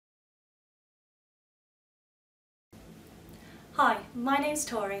Hi, my name's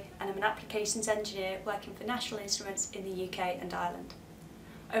Tori and I'm an applications engineer working for National Instruments in the UK and Ireland.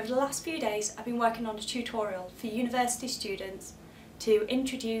 Over the last few days I've been working on a tutorial for university students to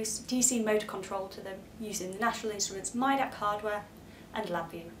introduce DC motor control to them using the National Instruments MyDAQ hardware and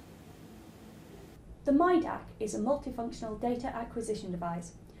LabVIEW. The MyDAQ is a multifunctional data acquisition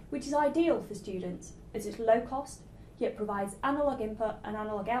device which is ideal for students as it's low cost yet provides analogue input and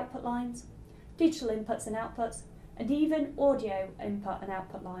analogue output lines, digital inputs and outputs, and even audio input and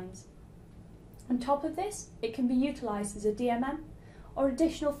output lines. On top of this, it can be utilised as a DMM, or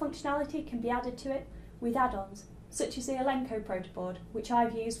additional functionality can be added to it with add-ons, such as the Elenco protoboard, which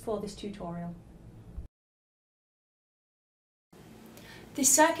I've used for this tutorial. This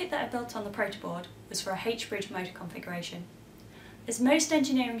circuit that I built on the protoboard was for a H-bridge motor configuration. As most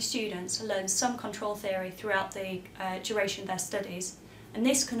engineering students learn some control theory throughout the duration of their studies, and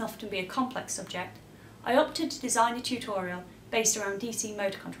this can often be a complex subject, I opted to design a tutorial based around DC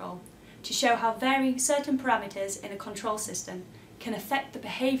motor control to show how varying certain parameters in a control system can affect the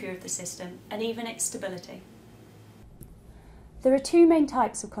behaviour of the system and even its stability. There are two main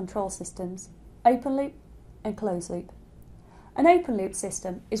types of control systems, open loop and closed loop. An open loop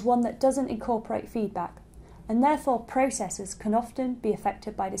system is one that doesn't incorporate feedback and therefore processes can often be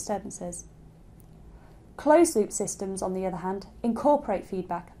affected by disturbances. Closed loop systems, on the other hand, incorporate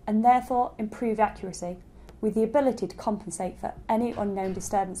feedback and therefore improve accuracy with the ability to compensate for any unknown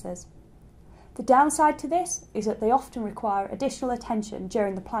disturbances. The downside to this is that they often require additional attention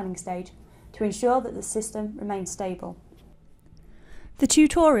during the planning stage to ensure that the system remains stable. The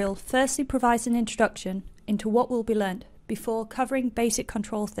tutorial firstly provides an introduction into what will be learnt before covering basic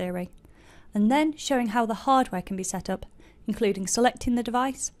control theory, and then showing how the hardware can be set up, including selecting the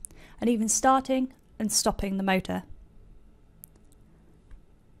device and even starting and stopping the motor.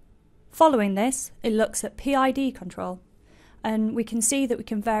 Following this, it looks at PID control, and we can see that we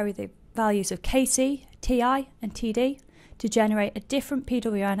can vary the values of KC, TI and TD to generate a different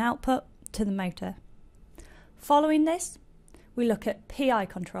PWM output to the motor. Following this, we look at PI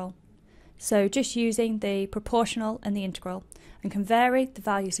control, so just using the proportional and the integral, and can vary the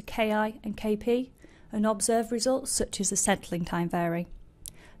values of KI and KP and observe results such as the settling time vary.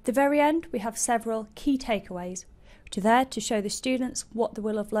 At the very end, we have several key takeaways, which are there to show the students what they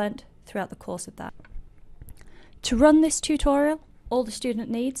will have learnt throughout the course of that. To run this tutorial, all the student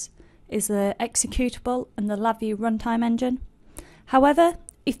needs is the executable and the LabVIEW runtime engine. However,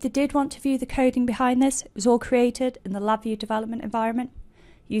 if they did want to view the coding behind this, it was all created in the LabVIEW development environment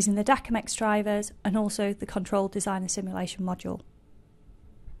using the DAQMX drivers and also the control designer simulation module.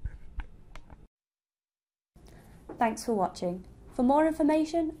 Thanks for watching. For more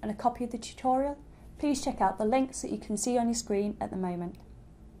information and a copy of the tutorial, please check out the links that you can see on your screen at the moment.